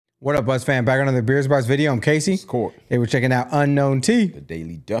What up, Buzz fan? Back on another Beers Bars video. I'm Casey. Court. They were checking out Unknown T. The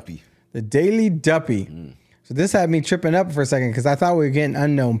Daily Duppy. The Daily Duppy. So this had me tripping up for a second because I thought we were getting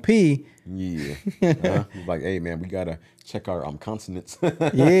Unknown P. Yeah. Like, hey, man, we got to check our consonants.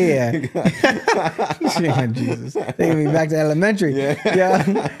 Yeah. Jesus. Taking me back to elementary.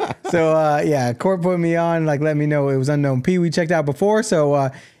 Yeah. So, yeah, Court put me on, like, let me know it was Unknown P we checked out before. So,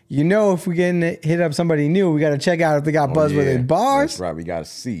 you know, if we can hit up somebody new, we got to check out if they got buzz with their bars. That's right. We got to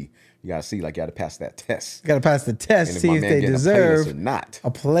see. You got to see, like, you got to pass that test. Got to pass the test, see if they deserve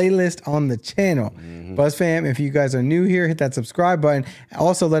a playlist on the channel. Buzz fam, if you guys are new here, hit that subscribe button.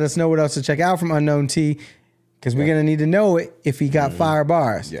 Also, let us know what else to check out from Unknown T, because we're going to need to know it if he got fire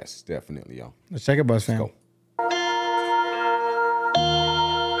bars. Yes, definitely, y'all. Let's check it, Buzz fam. Let's go.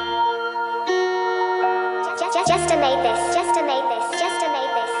 Just to make this, just to make this, just to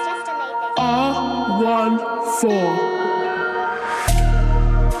make this, just to make this. R14.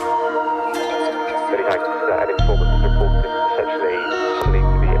 Very nice. An informant has reported essentially believed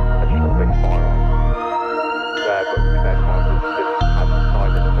to be a short-range firearm.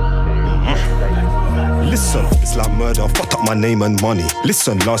 Listen, it's like murder, fucked up my name and money.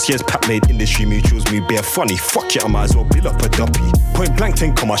 Listen, last year's pack made industry mutuals me bare funny. Fuck it, I might as well build up a duppy. Point blank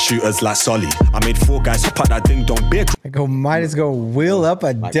think on my shooters like Sully. I made 4 guys hop out that ding dong beer. I go, might as go wheel up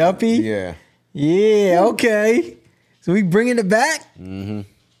a duppy. Yeah. Yeah, okay. So we bringing it back? Damn.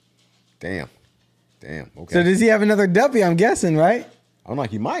 Okay. So does he have another duppy, I'm guessing, right? I'm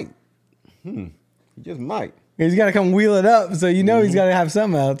like, he might. He just might. He's got to come wheel it up, so you know he's got to have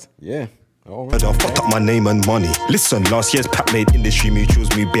something else. Yeah. Murder, fucked up my name and money. Listen, last year's pack made industry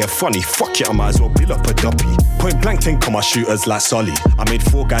mutuals me bare funny. Fuck it, I might as well build up a duppy. Point blank think on my shooters like Sully. I made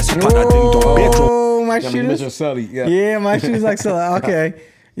 4 guys hop out that ding dong beer. Oh, my Yeah, shooters. Sully. Yeah, my shoes like Sully. Okay.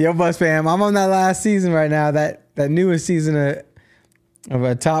 Yo, Buzz fam, I'm on that last season right now, that newest season of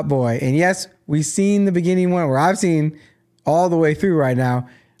a Top Boy. And yes, we've seen the beginning one, where I've seen all the way through right now.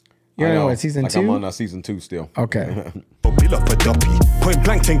 You know what, season 2? I'm on season 2 still. Okay. Build up a duppy. Point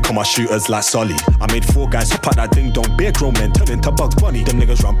blank think on my shooters like Sully. I made 4 guys hop out that ding dong beer. Grown men turn into Bugs Bunny. Them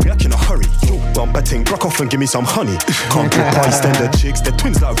niggas run back in a hurry. Yo, bumper ting, rock off and give me some honey. Can't get bystander chicks. They're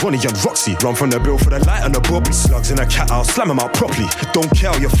twins like Ronnie and Roxy. Run from the bill for the light and the Bobby. Slugs in a cat, I'll slam them out properly. Don't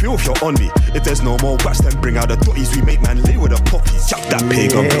care how you feel if you're on me. If there's no more wax, then bring out the dotties. We make man lay with the poppies. Yup, that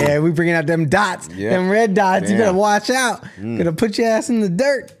pig. Yeah, we bringing out them dots. Them red dots. You better watch out. Gonna put your ass in the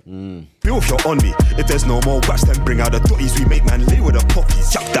dirt. Feel if you're on me. If there's no more wax, then bring out the dotties. We make man lay with the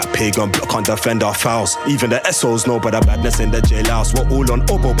poppies. Yup, that pagan block can't defend our fouls. Even the SOs know about the badness in the jailhouse. We're all on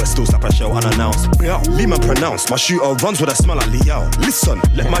oboe, but still slap a shell unannounced. Lima pronounced. My shooter runs with a smell like Liao. Listen,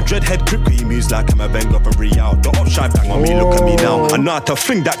 let my dreadhead grip he moves like I'm a Wenger from Real. The up shy bang on me, look at me now. I know how to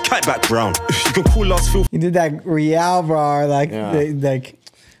fling that kite back round. You can call us filthy. He did that Real bar, like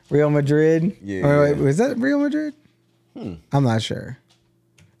Real Madrid. Yeah. Or wait, was that Real Madrid? I'm not sure.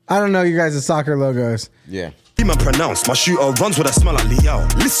 I don't know you guys' soccer logos. Yeah. Lima pronounced. My shooter runs with a smell like Liao.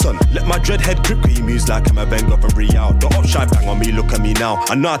 Listen, let my dreadhead grip he moves like I'm a Wenger from Real. The up shy bang on me, look at me now.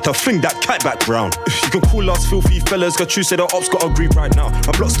 I know how to fling that kite back round. You can call us filthy fellas, cause true say the ops got a grief right now.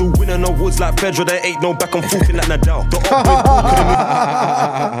 My block's still winning awards like Fedra, there ain't no back and forth in like Nadal. The op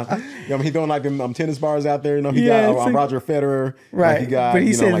Yeah, I mean, he throwing like them tennis bars out there. You know, he got like, Roger Federer. Right. Like he got, but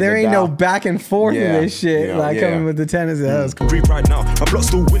he said like there ain't no back and forth in this shit. Coming with the tennis. That was cool. grief right now. My block's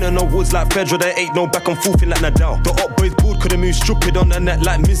still winning awards like Fedra, there ain't no back and forth in like Nadal. The op boys board couldn't move stupid on the net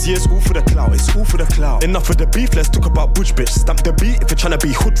like Mizzy. It's all for the clout, it's all for the clout. Enough of the beef, let's talk about butch bitch. Stamp the beat if you're trying to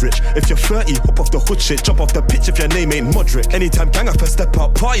be hood rich. If you're 30, hop off the hood shit. Jump off the pitch if your name ain't Modric. Anytime gang up a step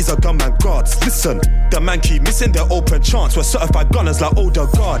up, parties are gunman guards. Listen, the man keep missing their open chance. We're certified gunners like older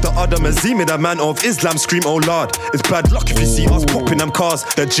guard. The other Mazimi, the man of Islam, scream oh lord. It's bad luck if you see us popping them cars.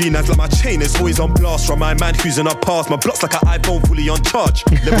 The G-Nans like my chain is always on blast. From my man who's in our past. My block's like an iPhone fully on charge.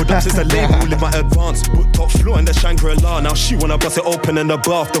 Leveled up since the label, live my advance. Put top floor in the Shangri-La. Now she wanna bust it open in the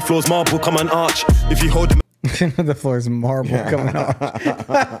bath. The floor's marble, come and arch. If you hold him The floor's marble coming off.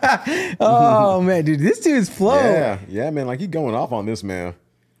 Oh man, dude, this dude's flow. Yeah, man. Like he going off on this, man.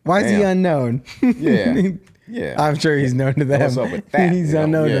 Why is he unknown? Yeah. I'm sure he's known to them. What's up with that? He's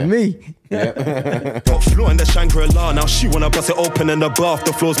unknown to me. top floor in the Shangri-La. Now she wanna bust it open in the bath.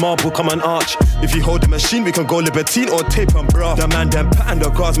 The floor's marble, come and arch. If you hold the machine, we can go libertine or tape and bra. The man then pattern the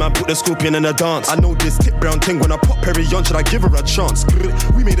guards, man put the scorpion in the dance. I know this tip brown thing when I pop Perry on, should I give her a chance?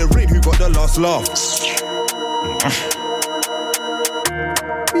 We made it rain, who got the last laugh?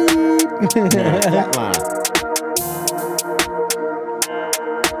 That line.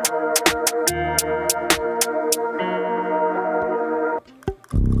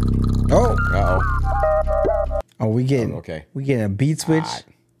 Oh, Uh-oh. oh, we getting Okay. we getting a beat switch.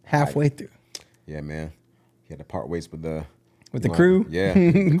 halfway through. Yeah, man. He had to part ways with the crew. Yeah,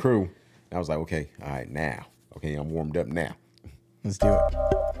 the crew. I was like, okay, all right, now. Okay, I'm warmed up now. Let's do it.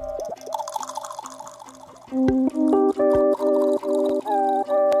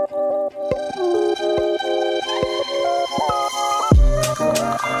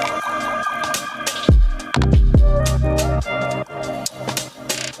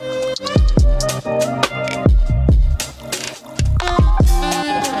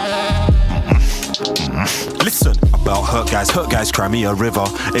 Listen, about hurt guys, cry me a river.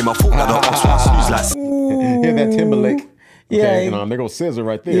 Ain't my fault that the ops want snooze like. Hear that Timberlake? Yeah. Okay, and there goes Scissor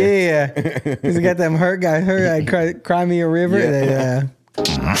right there. Yeah, because he got them hurt guy, cry me a river. Yeah.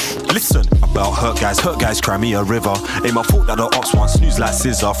 Listen, about hurt guys, cry me a river. Ain't my fault that the ops want snooze like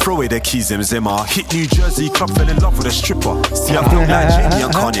scissor. Throw away the keys, Zimmer. Hit New Jersey, club fell in love with a stripper. See, I feel like Jamie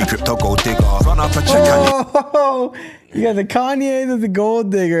and Kanye, crypto gold digger. Run up a check Oh, you got the Kanye of the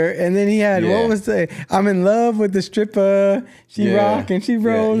gold digger, and then he had what was the I'm in love with the stripper. She rock and she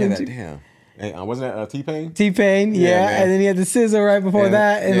roll. Yeah, and that, damn. Hey, wasn't that T-Pain? T-Pain, yeah, and then he had the scissor right before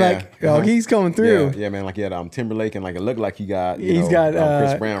that, and he's coming through. Yeah, man, like he had Timberlake, and like it looked like he got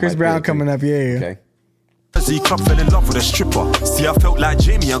Chris Brown coming up, yeah. Okay. Club fell in love with a stripper. See, I felt like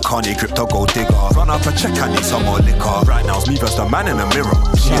Jamie and Kanye, crypto gold digger. Run up a check, I need some more liquor. Right now, it's me versus the man in the mirror.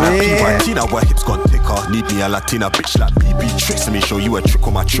 She like Tina, where hips gone thicker. Need me a Latina bitch like BB tricks. Let me show you a trick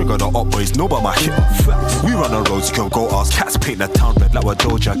on my trigger. The op boys know about my hip. We run the roads, you can go ask. Cats paint the town red like a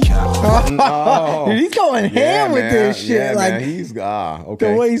Doja Cat. Dude, he's going ham with this shit. Yeah, like man, he's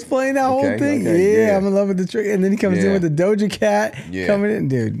okay. The way he's playing that whole thing. Yeah, I'm in love with the trick. And then he comes in with the Doja Cat coming in,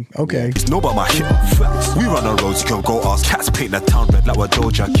 dude. Okay. Know about my hip. We run the roads, you can go ask. Cats paint the town red like a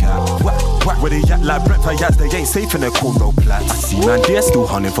Doja Cat. Whack, where they act like Brentford Yats, they ain't safe in their cornrow plats. I see man, they're still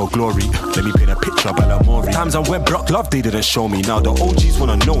hunting for glory. Let me paint a picture of Alamori. Times I went Brock Love, they didn't show me. Now the OGs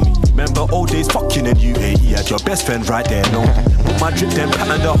wanna know me. Remember old days, fucking in UAE. Had your best friend right there, no. Put my drip, then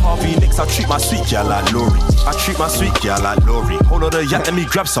pattern the Harvey Nicks. I treat my sweet girl like Lori. I treat my sweet girl like Lori. Hold on the yak, let me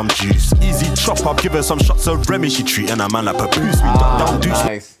grab some juice. Easy chop up, give her some shots of Remy. She treating a man like papoose. We down deuce.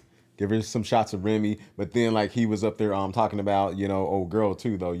 Nice. Give her some shots of Remy, but then like he was up there talking about old girl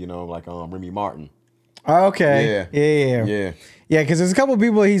too though, like Remy Martin. Okay. Yeah. Because there's a couple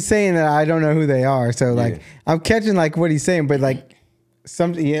people he's saying that I don't know who they are. So like I'm catching like what he's saying, but like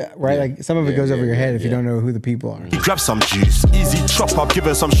some like some of it goes over your head if you don't know who the people are. Grab some juice, easy chop up, give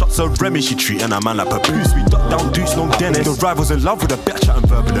her some shots of Remy. She treating a man like papoose. We duck down deuce, no Dennis. The rivals in love with a bitch and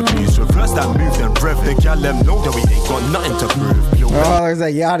verbal abuse. Reverse that move, then rev the gal. Them know that we ain't got nothing to prove. Oh, there's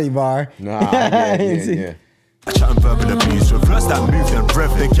that Yachty bar. Yeah. Chat and verbal abuse, reverse that move, then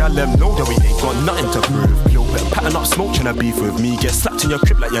rev the gal. Them know that we ain't got nothing to prove. Yo, better pattern up smoke, tryna beef with me. Get slapped in your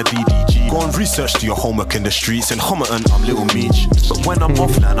crib like your DDG. Go and research, do your homework in the streets. In Homerton, I'm Little Meech. But when I'm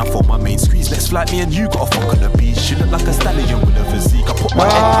offline, I thought my main squeeze. Next flight, me and you gotta fuck on the beach. You look like a stallion with a physique. I put my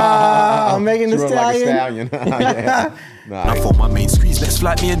I'm making the Like stallion. a stallion. I thought my main squeeze. Next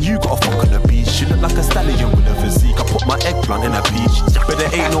flight, me and you gotta fuck on the beach. You look like a stallion with a physique. I put my eggplant in a beach. But there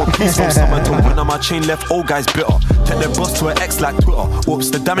ain't no peace from summer to winter. My chain left old guys bitter. Take their boss to an ex like Twitter. Whoops,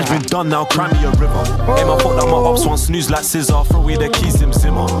 the damage been done now. Cry me a river. Ain't my fault that my ops want snooze like scissor. Throw away the keys,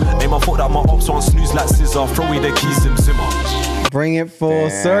 Zimmer. Ain't my fault that my ops want snooze like scissor. Throw away the keys, Zimmer. Bring it full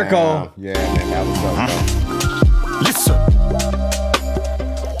circle. Yeah, man, that was up. Listen.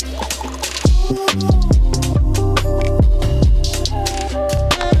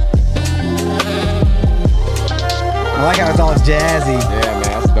 I like how it's all jazzy. Yeah, man,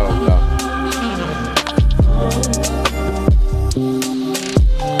 that's dope, though.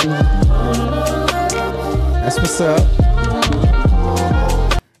 That's what's up.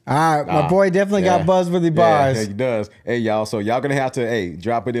 All right, my boy definitely got buzzworthy bars. Yeah, he does. Hey, y'all, so y'all gonna have to,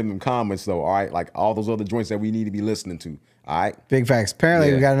 drop it in the comments, though, all right? Like all those other joints that we need to be listening to, all right? Big facts.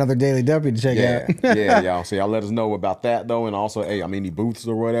 Apparently, we got another Daily Duppy to check out. Yeah, y'all. So y'all let us know about that, though, and also, any booths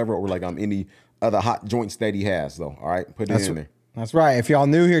or whatever, or like any other hot joints that he has, though, all right? Put it in there. That's right. If y'all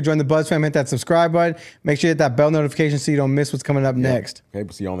new here, join the Buzz fam, hit that subscribe button. Make sure you hit that bell notification so you don't miss what's coming up next. Okay,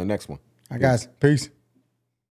 we'll see you on the next one. All right, guys. Peace.